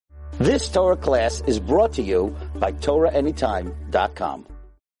This Torah class is brought to you by TorahAnytime.com.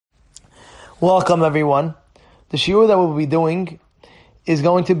 Welcome, everyone. The shiur that we'll be doing is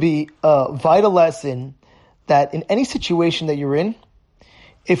going to be a vital lesson that in any situation that you're in,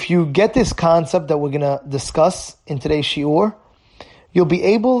 if you get this concept that we're going to discuss in today's shiur, you'll be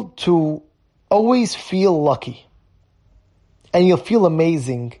able to always feel lucky. And you'll feel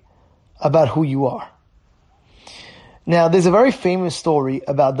amazing about who you are. Now, there's a very famous story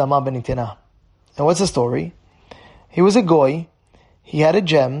about Dama ben Itina. And what's the story? He was a goy. He had a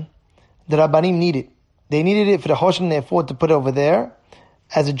gem that Rabbanim needed. They needed it for the Choshen, they afford to put it over there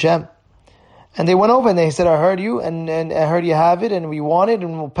as a gem. And they went over and they said, I heard you, and I heard you have it, and we want it,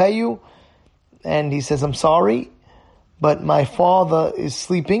 and we'll pay you. And he says, I'm sorry, but my father is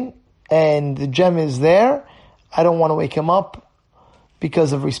sleeping, and the gem is there. I don't want to wake him up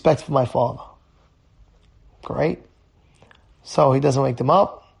because of respect for my father. Great. So he doesn't wake them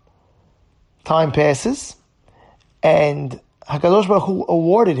up. Time passes, and HaKadosh Baruch Hu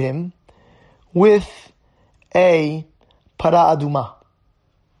awarded him with a para aduma.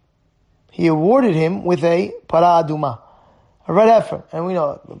 He awarded him with a para aduma, a red heifer. And we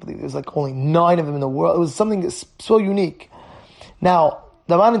know, I believe there's like only 9 of them in the world. It was something that's so unique. Now,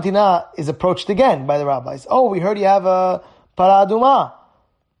 the Dama ben Itina is approached again by the rabbis. Oh, we heard you have a para aduma.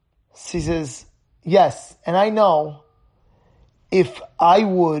 So he says, yes, and I know if I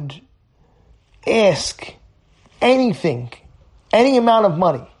would ask anything, any amount of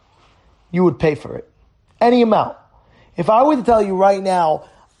money, you would pay for it. Any amount. If I were to tell you right now,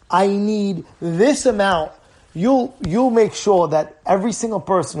 I need this amount, you'll make sure that every single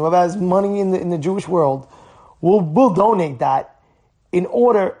person who has money in the Jewish world will donate that in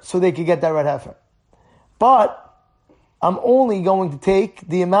order so they could get that red heifer. But I'm only going to take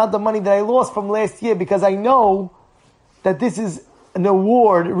the amount of money that I lost from last year because I know that this is an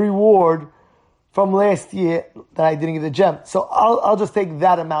reward from last year that I didn't get the gem. So I'll just take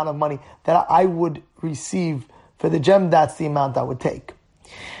that amount of money that I would receive for the gem. That's the amount I would take.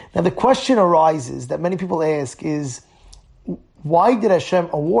 Now the question arises that many people ask is, why did Hashem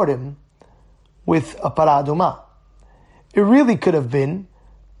award him with a para aduma? It really could have been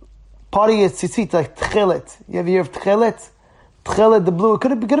part of your tzitzit, like tchelet. You ever hear of tchelet? Tchelet, the blue. It could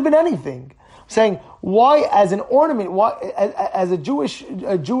have been anything. I'm saying, why as an ornament, why as a Jewish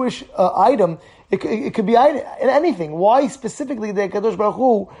item, it could be anything. Why specifically the Kadosh Baruch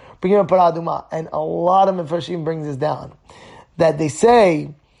Hu bring him a para aduma? And a lot of Mefarshim brings this down, that they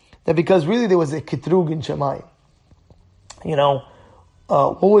say that because really there was a kitrug in Shemayim. You know,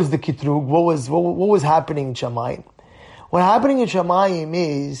 what was the kitrug? What was happening in Shemayim? What happening in Shemayim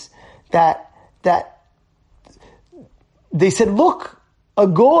is that they said, look, a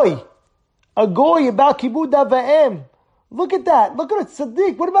goy about kibud avayim. Look at that. Look at it,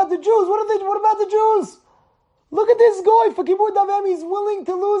 Tzaddik. What about the Jews? What about the Jews? Look at this guy for kibud avayim. He's willing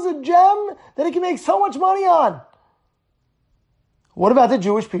to lose a gem that he can make so much money on. What about the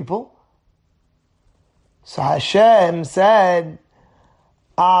Jewish people? So Hashem said,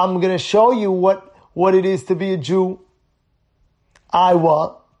 I'm going to show you what it is to be a Jew.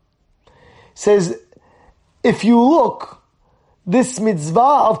 Says, if you look, this mitzvah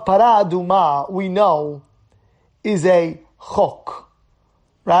of para aduma, we know, is a chok.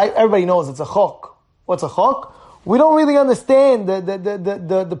 Right? Everybody knows it's a chok. What's a chok? We don't really understand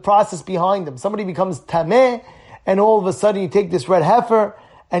the process behind them. Somebody becomes tameh, and all of a sudden you take this red heifer,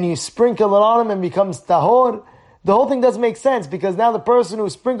 and you sprinkle it on him and becomes tahor. The whole thing doesn't make sense, because now the person who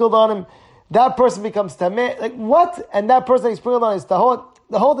sprinkled on him, that person becomes tameh. Like, what? And that person that he sprinkled on is tahor.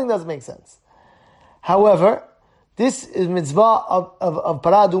 The whole thing doesn't make sense. However, this is mitzvah of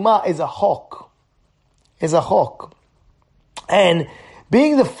para aduma is a chok. Is a chok. And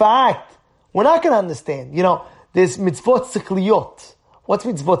being the fact, we're not going to understand. You know, there's mitzvot sichliyot. What's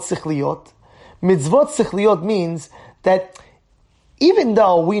mitzvot sichliyot? Mitzvot sichliyot means that even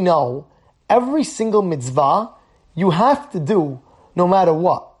though we know every single mitzvah you have to do no matter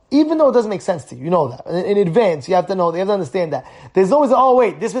what, even though it doesn't make sense to you, you know that. In advance, you have to know, you have to understand that. There's always, oh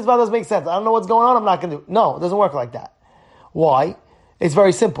wait, this mitzvah doesn't make sense. I don't know what's going on, I'm not going to do it. No, it doesn't work like that. Why? It's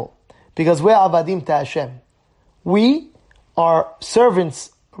very simple. Because we're avadim to Hashem. We are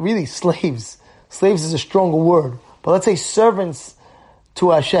servants, really slaves. Slaves is a stronger word. But let's say servants to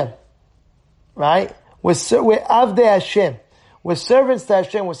Hashem. Right? We're avdei Hashem. We're servants to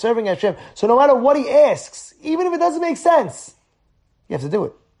Hashem. We're serving Hashem. So no matter what He asks, even if it doesn't make sense, you have to do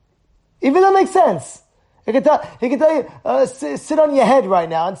it. Even if it makes sense. He can tell you, sit on your head right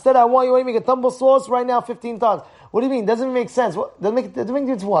now. Instead, I want you to make a tumble sauce right now 15 times. What do you mean? Doesn't make sense. Doesn't make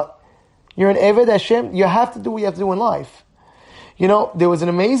sense what? You're an Eved Hashem. You have to do what you have to do in life. There was an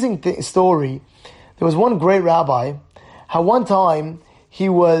amazing story. There was one great rabbi, how one time he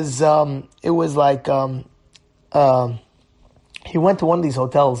was, he went to one of these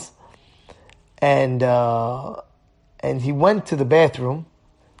hotels, and he went to the bathroom,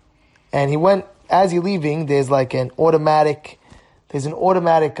 and as you're leaving, there's an automatic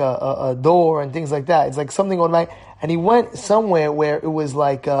door and things like that. It's like something automatic. And he went somewhere where it was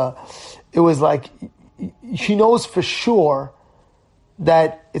like he knows for sure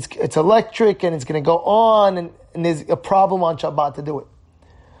that it's electric and it's going to go on, and there's a problem on Shabbat to do it.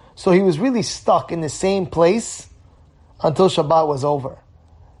 So he was really stuck in the same place until Shabbat was over.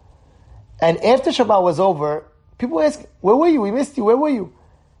 And after Shabbat was over, people asked, "Where were you? We missed you. Where were you?"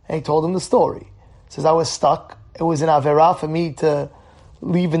 And he told them the story. He says, "I was stuck. It was an averah for me to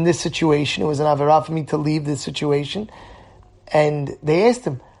leave in this situation. It was an averah for me to leave this situation." And they asked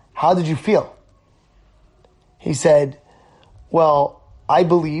him, "How did you feel?" He said, "Well, I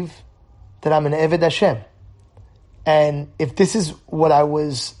believe that I'm an Eved Hashem. And if this is what I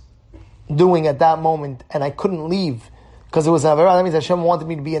was doing at that moment and I couldn't leave because it was an averah, that means Hashem wanted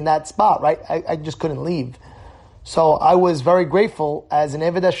me to be in that spot, right? I just couldn't leave. So I was very grateful as an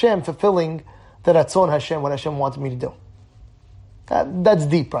Eved Hashem fulfilling the Ratzon Hashem, what Hashem wanted me to do." That's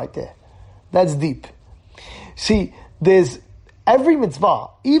deep right there. That's deep. See, there's every mitzvah,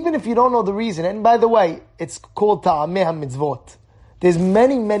 even if you don't know the reason, and by the way, it's called Ta'ameh HaMitzvot. There's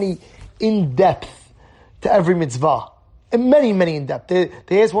many, many in-depth to every mitzvah. And many, many in-depth.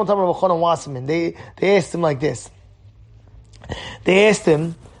 They asked one time Rabbi Chanan Wasserman, they asked him like this. They asked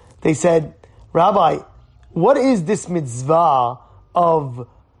him, they said, "Rabbi, what is this mitzvah of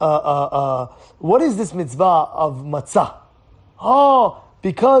matzah?" "Oh,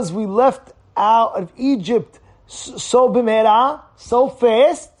 because we left out of Egypt so b'meira, so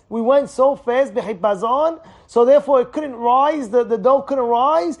fast. We went so fast, b'chipazon, so therefore it couldn't rise, the dough couldn't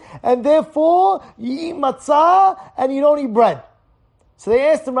rise, and therefore you eat matzah and you don't eat bread." So they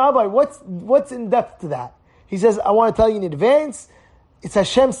asked him, "Rabbi, what's in depth to that?" He says, "I want to tell you in advance, it's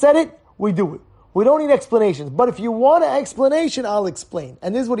Hashem said it, we do it. We don't need explanations. But if you want an explanation, I'll explain."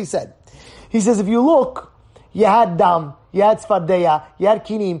 And this is what he said. He says, if you look, you had dam, you had tzfardeya, you had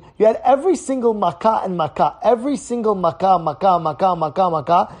kinim, you had every single makkah and makkah. Every single makkah.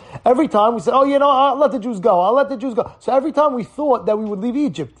 Every time we said, I'll let the Jews go. So every time we thought that we would leave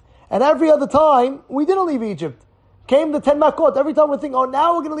Egypt. And every other time, we didn't leave Egypt. Came the 10 makot. Every time we think,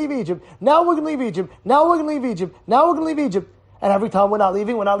 now we're going to leave Egypt. Now we're going to leave Egypt. Now we're going to leave Egypt. Now we're going to leave Egypt. And every time we're not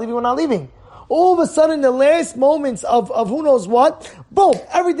leaving. All of a sudden, the last moments of who knows what, boom,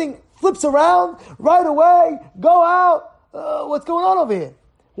 everything flips around, right away, go out. What's going on over here?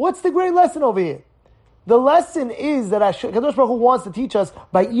 What's the great lesson over here? The lesson is that Kadosh Baruch Hu wants to teach us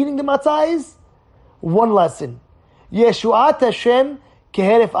by eating the matzah is one lesson. Yeshuat Hashem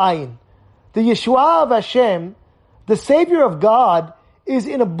keheref ayin. The Yeshua of Hashem, the Savior of God, is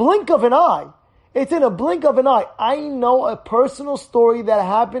in a blink of an eye. It's in a blink of an eye. I know a personal story that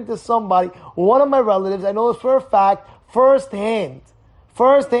happened to somebody, one of my relatives. I know this for a fact, firsthand.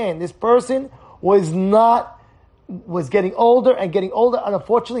 This person was getting older, and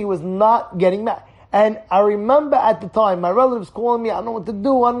unfortunately he was not getting married. And I remember at the time, my relatives calling me, I don't know what to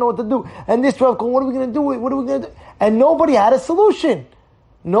do. And this Rav, what are we going to do? And nobody had a solution.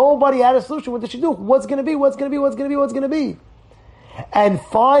 What did she do? What's going to be? And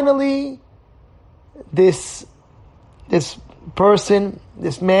finally, this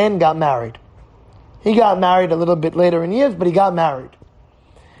man got married. He got married a little bit later in years, but he got married.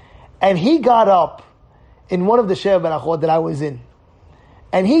 And he got up in one of the Sheva Barachot that I was in.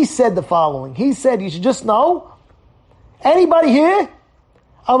 And he said the following. He said, you should just know, anybody here,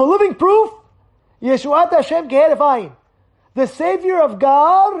 I'm a living proof, Yeshuat Hashem keheref ayin. The Savior of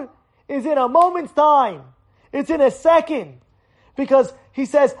God is in a moment's time. It's in a second. Because he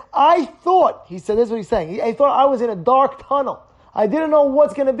says, this is what he's saying. I thought I was in a dark tunnel. I didn't know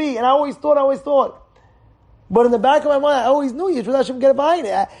what's going to be. And I always thought. But in the back of my mind, I always knew Yeshua Hashem keheref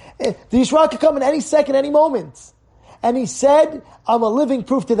ayin. The Yeshua could come in any second, any moment. And he said, I'm a living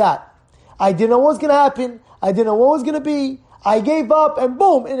proof to that. I didn't know what was going to happen. I didn't know what was going to be. I gave up, and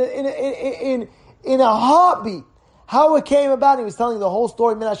boom, in a heartbeat, how it came about. He was telling the whole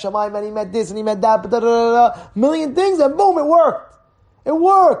story, Min HaShamayim, and he met this, and he met that, million things, and boom, it worked. It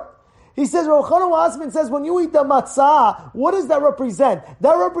worked. He says, Rav Chanan Wasserman says, when you eat the matzah, what does that represent?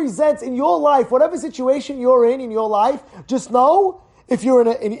 That represents in your life, whatever situation you're in your life, just know, if you're in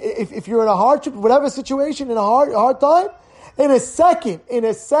a hardship, whatever situation, in a hard time, in a second,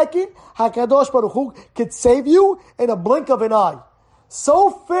 HaKadosh Baruch Hu could save you in a blink of an eye. So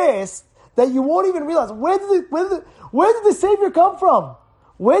fast that you won't even realize. Where did the Savior come from?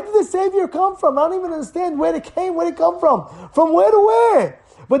 Where did the Savior come from? I don't even understand where it come from. From where to where?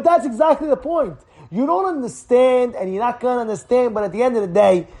 But that's exactly the point. You don't understand, and you're not going to understand, but at the end of the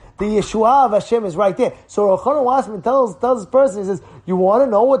day, the Yeshua of Hashem is right there. So Rav Chanan Wassman tells this person, he says, you want to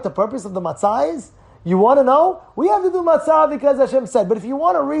know what the purpose of the matzah is? You want to know? We have to do matzah because Hashem said. But if you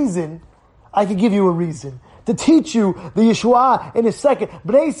want a reason, I can give you a reason. To teach you the Yeshua in a second.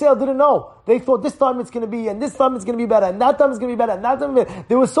 Bnei Yisrael didn't know. They thought this time it's going to be, and this time it's going to be better, and that time it's going to be better, and that time it's better.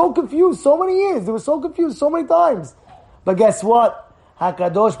 They were so confused so many years. They were so confused so many times. But guess what?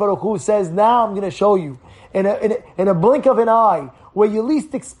 HaKadosh Baruch Hu says, now I'm going to show you. In a blink of an eye, where you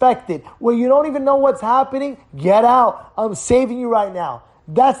least expect it, where you don't even know what's happening, get out. I'm saving you right now.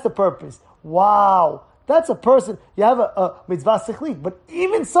 That's the purpose. Wow. That's a person, you have a mitzvah sichlit. But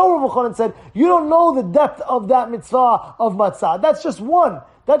even so, Rav Chanan said, you don't know the depth of that mitzvah of matzah. That's just one.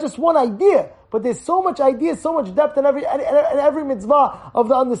 That's just one idea. But there's so much idea, so much depth in every mitzvah of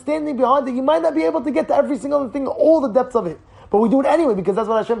the understanding behind it. You might not be able to get to every single thing, all the depths of it. But we do it anyway because that's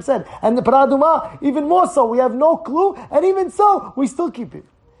what Hashem said. And the Paraduma, even more so. We have no clue, and even so, we still keep it.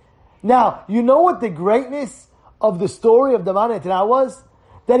 Now, you know what the greatness of the story of the Man Etina was?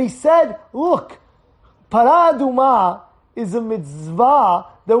 That he said, look, Paraduma is a mitzvah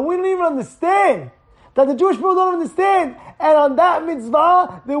that we don't even understand. That the Jewish people don't understand. And on that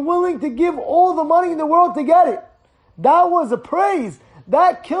mitzvah, they're willing to give all the money in the world to get it. That was a praise.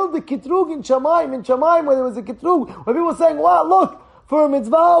 That killed the kitrug in Shamayim. In Shamayim, where there was a kitrug, where people were saying, wow, look, for a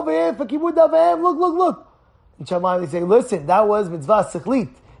mitzvah over here, for kibud avayim, look. In Shamayim, they say, listen, that was mitzvah sichlit.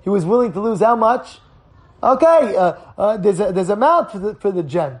 He was willing to lose how much? Okay, there's a amount for the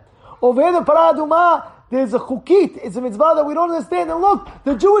gem. Over here, the Paraduma, there's a chukit. It's a mitzvah that we don't understand. And look,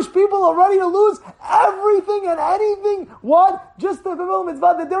 the Jewish people are ready to lose everything and anything. What? Just to fulfill a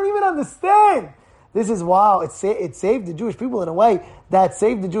mitzvah that they don't even understand. This is wow. It saved the Jewish people in a way that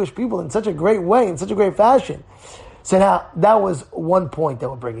saved the Jewish people in such a great way, in such a great fashion. So now, that was one point that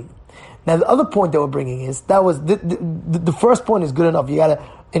we're bringing. Now, the other point that we're bringing is, that was, the first point is good enough. You gotta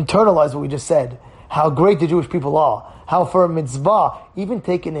internalize what we just said. How great the Jewish people are. How for a mitzvah, even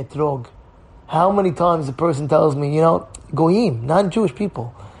taking a etrog, how many times a person tells me, goyim, non-Jewish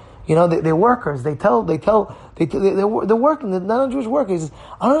people, they're workers. They're working, they're non-Jewish workers. He says,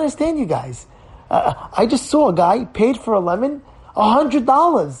 I don't understand you guys. I just saw a guy paid for a lemon,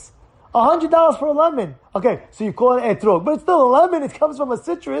 $100. $100 for a lemon. Okay, so you call it etrog, but it's still a lemon. It comes from a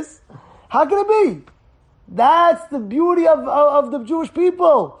citrus. How can it be? That's the beauty of the Jewish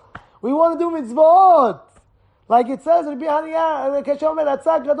people. We want to do mitzvot. Like it says, so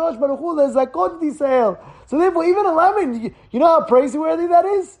therefore, even a lemon, you know how praiseworthy that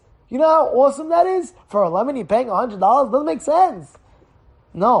is? You know how awesome that is? For a lemon, you're paying $100? Doesn't make sense.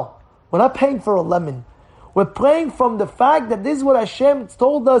 No. We're not paying for a lemon. We're praying from the fact that this is what Hashem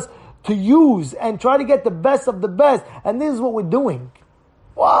told us to use and try to get the best of the best. And this is what we're doing.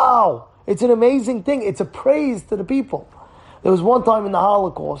 Wow. It's an amazing thing. It's a praise to the people. There was one time in the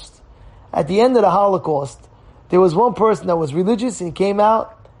Holocaust, at the end of the Holocaust, there was one person that was religious and he came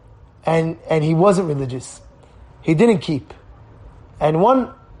out and he wasn't religious. He didn't keep. And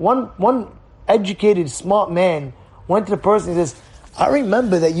one educated, smart man went to the person and says, I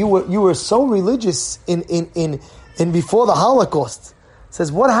remember that you were so religious in before the Holocaust.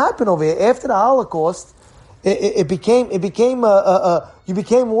 Says, what happened over here after the Holocaust? You became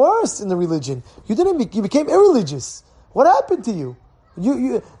worse in the religion. You became irreligious. What happened to you?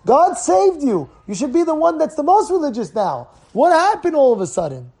 God saved you. You should be the one that's the most religious now. What happened all of a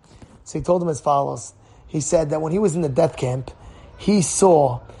sudden? So he told him as follows. He said that when he was in the death camp, he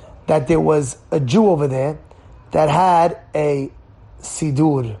saw that there was a Jew over there that had a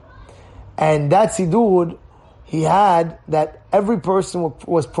Sidur. And that Sidur, he had that every person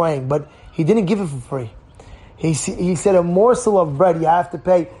was praying, but he didn't give it for free. He said a morsel of bread, you have to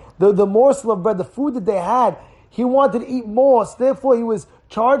pay. The morsel of bread, the food that they had, he wanted to eat more, so therefore he was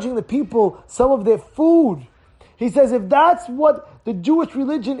charging the people some of their food. He says, if that's what the Jewish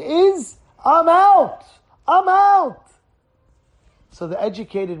religion is, I'm out. I'm out. So the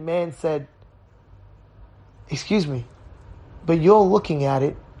educated man said, excuse me, but you're looking at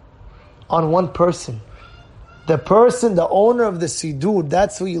it on one person. The person, the owner of the Sidur,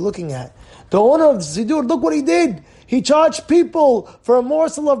 that's who you're looking at. The owner of the Sidur, look what he did. He charged people for a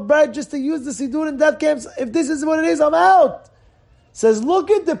morsel of bread just to use the Sidur in death camps. If this is what it is, I'm out. Says,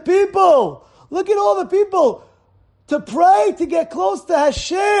 look at the people. Look at all the people. To pray, to get close to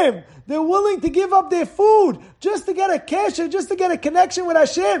Hashem. They're willing to give up their food just to get a kesher, just to get a connection with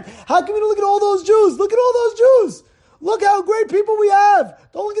Hashem. How come you don't look at all those Jews? Look at all those Jews. Look how great people we have.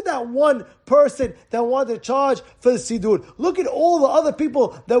 Don't look at that one person that wanted to charge for the Siddur. Look at all the other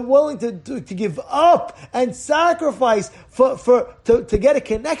people that are willing to give up and sacrifice to get a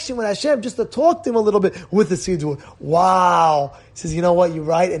connection with Hashem, just to talk to him a little bit with the Siddur. Wow. He says, you know what, you're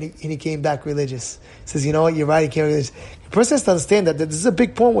right, and he came back religious. He says, you know what, you're right, he came religious. The person has to understand that this is a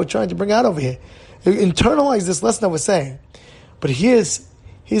big point we're trying to bring out over here. Internalize this lesson that we're saying. But here's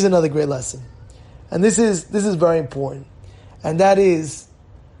another great lesson. And this is very important. And that is,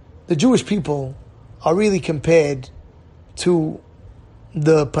 the Jewish people are really compared to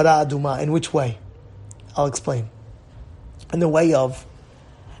the Para Aduma. In which way? I'll explain. In the way of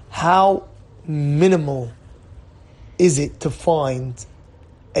how minimal is it to find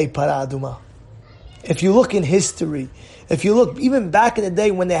a Para Aduma. If you look in history, if you look even back in the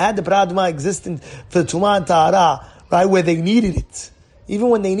day when they had the Para Aduma existing for Tumah and Tahara, right, where they needed it, even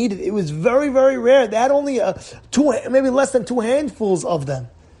when they needed it, it was very, very rare. They had only maybe less than 2 handfuls of them.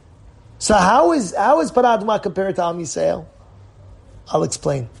 So how is Para Aduma compared to Am Yisrael? I'll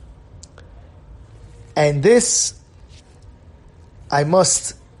explain. And this, I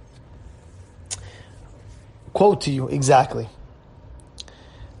must quote to you exactly.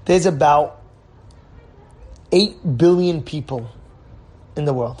 There's about 8 billion people in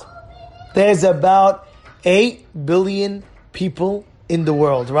the world. There's about 8 billion people in the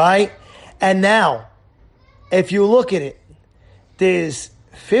world, right? And now, if you look at it, there's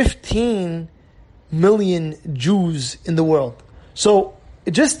 15 million Jews in the world. So,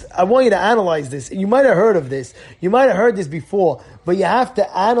 I want you to analyze this. You might have heard of this. You might have heard this before, but you have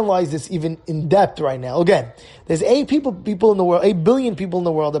to analyze this even in depth right now. Again, there's 8 people in the world, 8 billion people in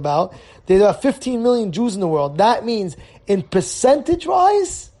the world about. There are 15 million Jews in the world. That means in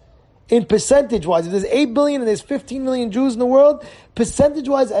percentage-wise, if there's 8 billion and there's 15 million Jews in the world,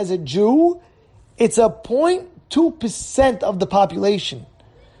 percentage-wise as a Jew, it's a 0.2% of the population.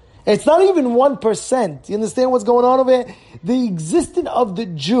 It's not even 1%. You understand what's going on over here? The existence of the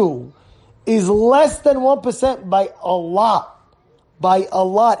Jew is less than 1% by a lot. By a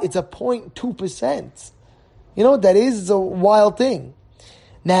lot. It's a 0.2%. You know what that is? It's a wild thing.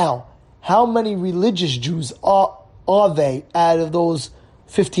 Now, how many religious Jews are they out of those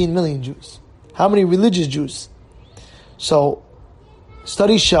 15 million Jews? How many religious Jews? So,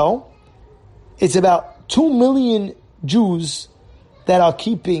 studies show it's about 2 million Jews that are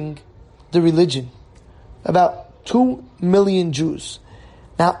keeping the religion. About 2 million Jews.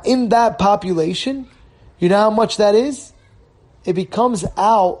 Now, in that population, you know how much that is? It becomes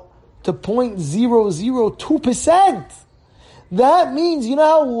out to 0.002%. That means, you know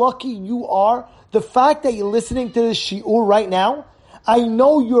how lucky you are? The fact that you're listening to this shiur right now, I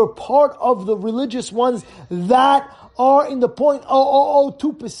know you're part of the religious ones that are in the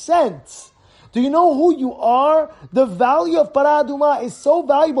 0.0002%. Do you know who you are? The value of Para Aduma is so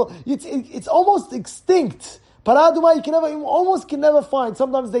valuable. It's almost extinct. Para Aduma you almost can never find.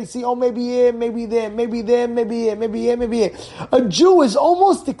 Sometimes they see, maybe here, maybe there, maybe there, maybe here, maybe here, maybe here. A Jew is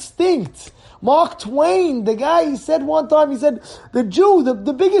almost extinct. Mark Twain, the guy, he said one time, he said, the Jew,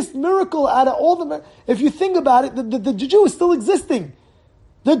 the biggest miracle out of all the, if you think about it, the Jew is still existing.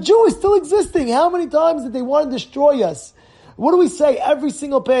 The Jew is still existing. How many times did they want to destroy us? What do we say every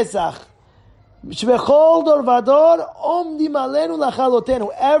single Pesach? Every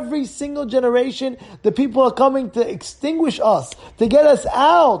single generation, the people are coming to extinguish us, to get us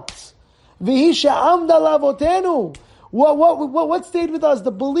out. What stayed with us?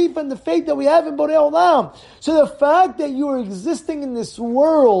 The belief and the faith that we have in Borei Olam. So the fact that you are existing in this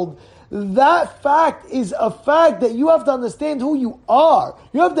world, that fact is a fact that you have to understand who you are.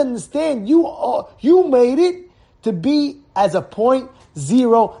 You have to understand you made it to be as a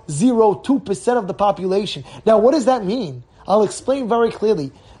 0.002% of the population. Now, what does that mean? I'll explain very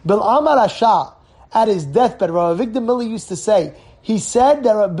clearly. Bil'am al-Rasha, at his deathbed, Rabbi Avigdor Miller used to say, he said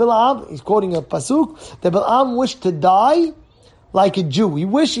that Bil'am, he's quoting a pasuk, that Bil'am wished to die like a Jew. He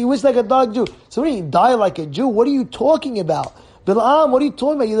wished like a dog Jew. So when he died like a Jew, what are you talking about? Bil'am, what are you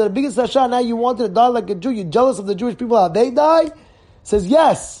talking about? You're the biggest Rasha, now you wanted to die like a Jew. You're jealous of the Jewish people, how they die? He says,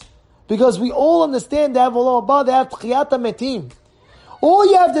 yes. Because we all understand they have Allah Abba, they have Tchiyat HaMetim. All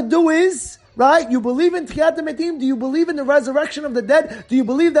you have to do is, right, you believe in Tchiyat HaMetim? Do you believe in the resurrection of the dead? Do you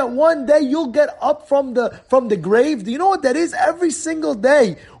believe that one day you'll get up from the grave? Do you know what that is? Every single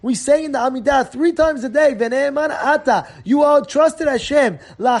day, we say in the Amidah 3 times a day, V'ne'eman ata, you are trusted Hashem,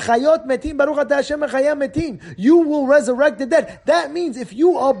 la'chayot metim, baruch ata Hashem mechayam metim, you will resurrect the dead. That means if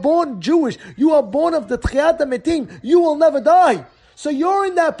you are born Jewish, you are born of the Tchiyat HaMetim, you will never die. So you're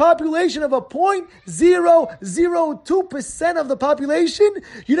in that population of a 0.002% of the population.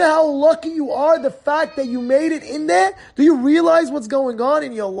 You know how lucky you are, the fact that you made it in there? Do you realize what's going on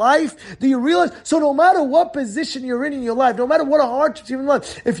in your life? Do you realize? So no matter what position you're in your life, no matter what hardships you're in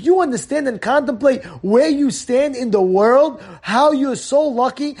life, if you understand and contemplate where you stand in the world, how you're so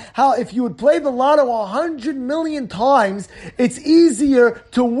lucky, how if you would play the lotto 100 million times, it's easier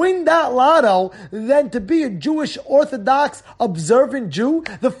to win that lotto than to be a Jewish Orthodox observant Jew.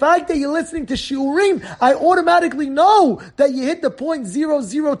 The fact that you're listening to Shiurim, I automatically know that you hit the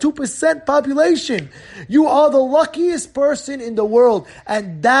 0.002% population. You are the luckiest person in the world.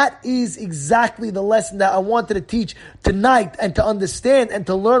 And that is exactly the lesson that I wanted to teach tonight and to understand and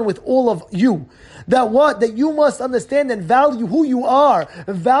to learn with all of you. That you must understand and value who you are.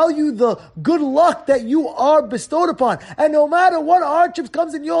 Value the good luck that you are bestowed upon. And no matter what hardships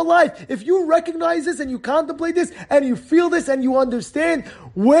comes in your life, if you recognize this and you contemplate this and you feel this and you understand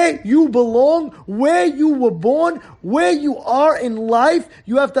where you belong, where you were born, where you are in life,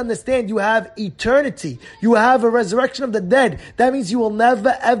 you have to understand you have eternity. You have a resurrection of the dead. That means you will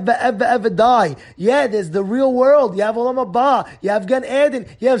never, ever, ever, ever die. Yeah, there's the real world. You have Olam Haba. You have Gan Eden.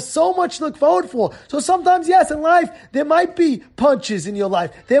 You have so much to look forward for. So sometimes, yes, in life, there might be punches in your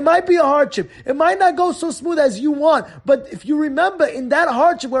life. There might be a hardship. It might not go so smooth as you want. But if you remember in that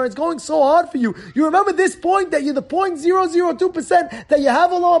hardship where it's going so hard for you, you remember this point that you're the 0.002% that you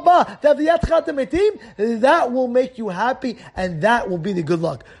have Olam Haba, that have the Yat Chat Metim, that will make you happy and that will be the good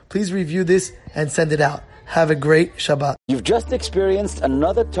luck. Please review this and send it out. Have a great Shabbat. You've just experienced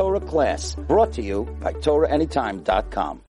another Torah class brought to you by TorahAnytime.com.